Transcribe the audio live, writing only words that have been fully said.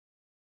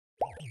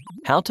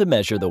How to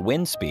measure the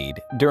wind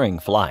speed during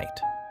flight.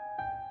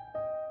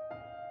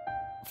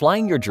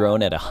 Flying your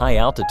drone at a high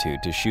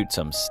altitude to shoot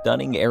some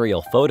stunning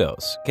aerial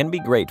photos can be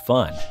great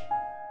fun.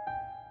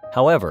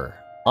 However,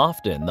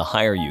 often the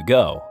higher you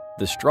go,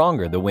 the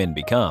stronger the wind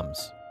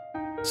becomes.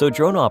 So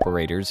drone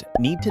operators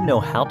need to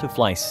know how to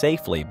fly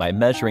safely by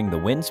measuring the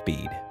wind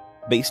speed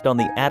based on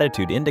the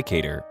attitude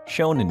indicator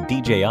shown in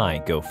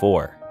DJI Go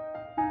 4.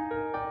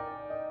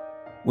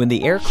 When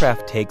the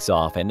aircraft takes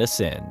off and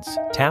ascends,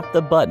 tap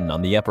the button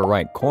on the upper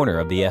right corner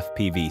of the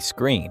FPV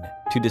screen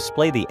to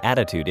display the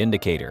attitude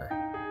indicator.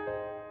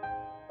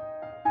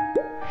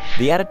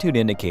 The attitude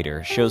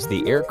indicator shows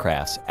the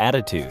aircraft's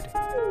attitude.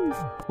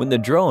 When the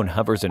drone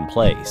hovers in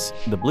place,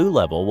 the blue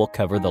level will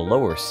cover the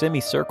lower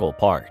semicircle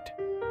part.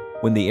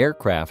 When the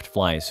aircraft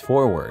flies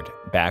forward,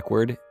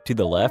 backward, to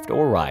the left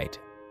or right,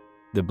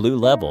 the blue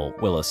level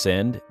will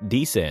ascend,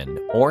 descend,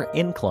 or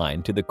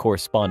incline to the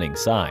corresponding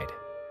side.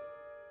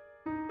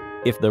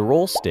 If the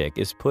roll stick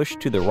is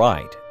pushed to the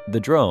right, the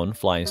drone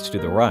flies to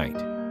the right,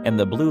 and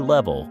the blue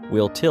level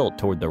will tilt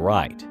toward the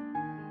right.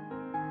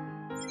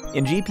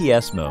 In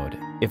GPS mode,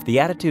 if the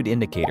attitude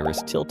indicator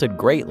is tilted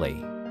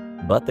greatly,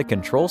 but the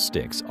control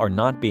sticks are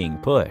not being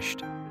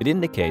pushed, it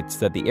indicates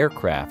that the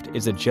aircraft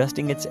is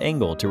adjusting its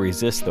angle to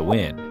resist the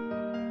wind.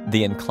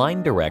 The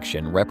inclined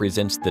direction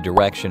represents the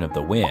direction of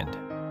the wind.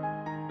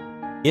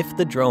 If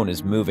the drone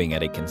is moving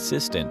at a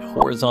consistent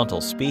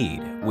horizontal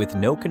speed with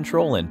no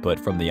control input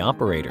from the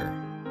operator,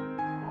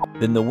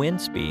 then the wind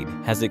speed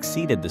has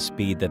exceeded the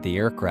speed that the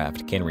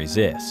aircraft can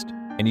resist,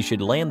 and you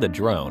should land the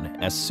drone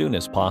as soon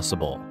as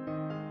possible.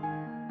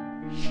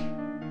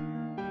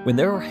 When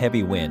there are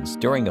heavy winds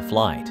during a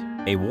flight,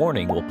 a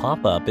warning will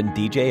pop up in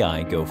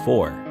DJI Go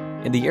 4,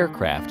 and the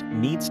aircraft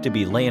needs to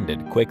be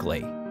landed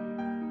quickly.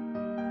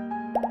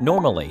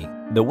 Normally,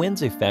 the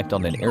wind's effect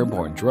on an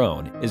airborne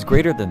drone is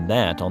greater than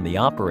that on the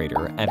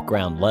operator at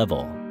ground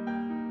level.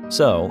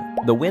 So,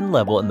 the wind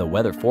level in the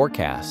weather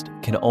forecast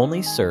can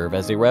only serve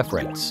as a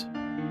reference.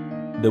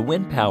 The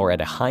wind power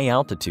at a high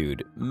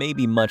altitude may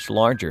be much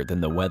larger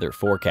than the weather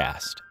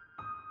forecast.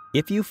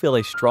 If you feel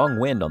a strong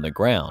wind on the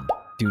ground,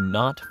 do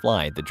not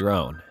fly the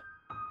drone.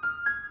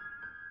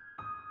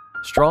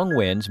 Strong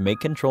winds make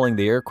controlling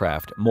the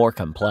aircraft more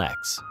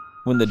complex.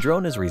 When the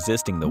drone is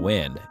resisting the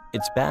wind,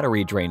 its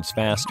battery drains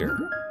faster,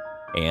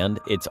 and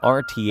its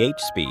RTH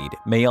speed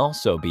may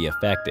also be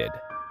affected.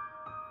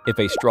 If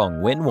a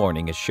strong wind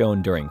warning is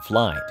shown during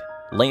flight,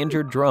 land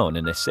your drone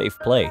in a safe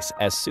place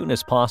as soon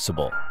as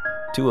possible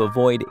to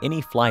avoid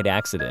any flight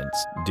accidents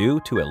due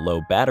to a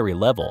low battery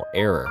level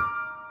error.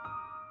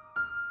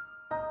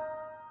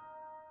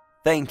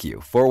 Thank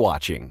you for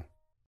watching.